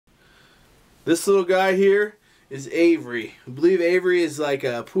This little guy here is Avery. I believe Avery is like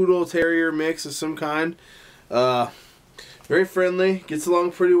a poodle terrier mix of some kind. Very friendly, gets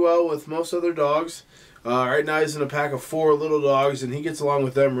along pretty well with most other dogs. Right now he's in a pack of 4 little dogs and he gets along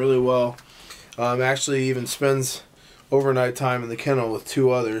with them really well. Actually even spends overnight time in the kennel with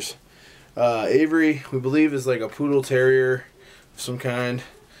 2 others. Avery, we believe, is like a poodle terrier of some kind.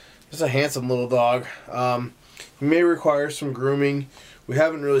 Just a handsome little dog. He may require some grooming. We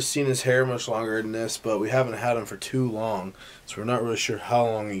haven't really seen his hair much longer than this, but we haven't had him for too long, so we're not really sure how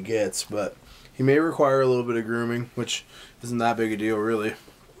long he gets, but he may require a little bit of grooming, which isn't that big a deal, really.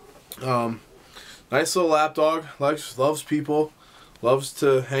 Nice little lap dog. Loves people. Loves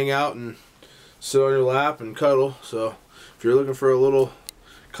to hang out and sit on your lap and cuddle. So if you're looking for a little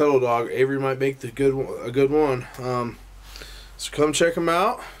cuddle dog, Avery might make a good one. So come check him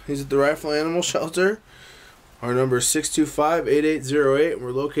out. He's at the Rifle Animal Shelter. Our number is 625-8808, and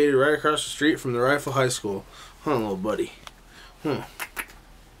we're located right across the street from the Rifle High School. Huh, little buddy. Huh.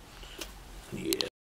 Yeah.